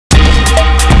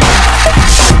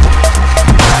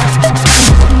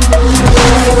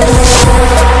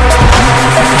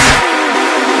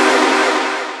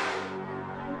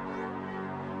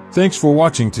Thanks for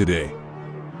watching today.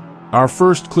 Our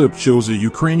first clip shows a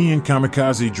Ukrainian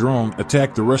kamikaze drone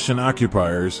attack the Russian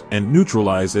occupiers and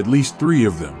neutralize at least 3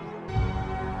 of them.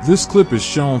 This clip is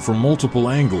shown from multiple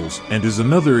angles and is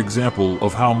another example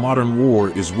of how modern war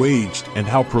is waged and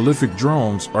how prolific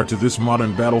drones are to this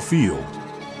modern battlefield.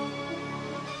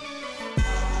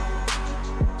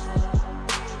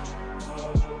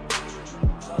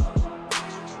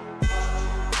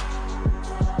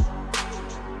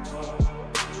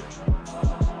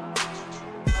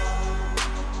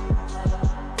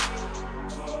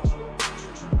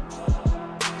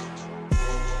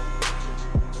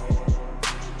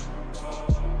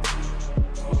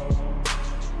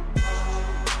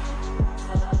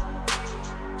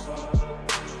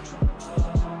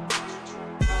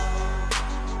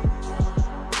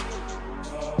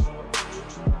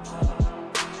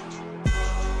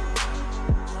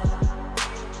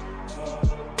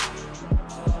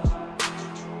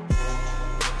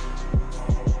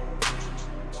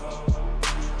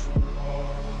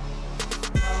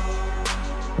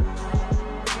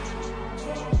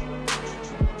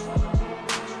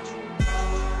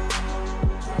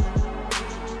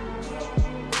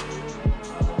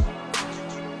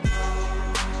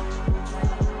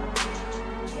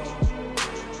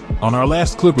 On our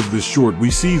last clip of this short,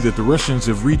 we see that the Russians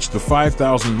have reached the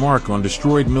 5,000 mark on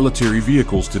destroyed military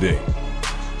vehicles today.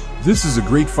 This is a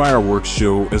great fireworks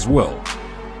show as well.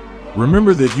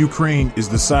 Remember that Ukraine is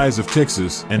the size of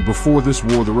Texas, and before this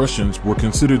war the Russians were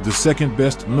considered the second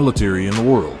best military in the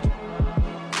world.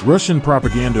 Russian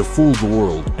propaganda fooled the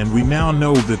world, and we now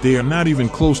know that they are not even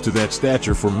close to that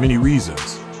stature for many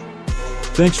reasons.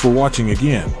 Thanks for watching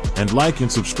again, and like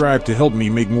and subscribe to help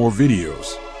me make more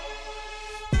videos.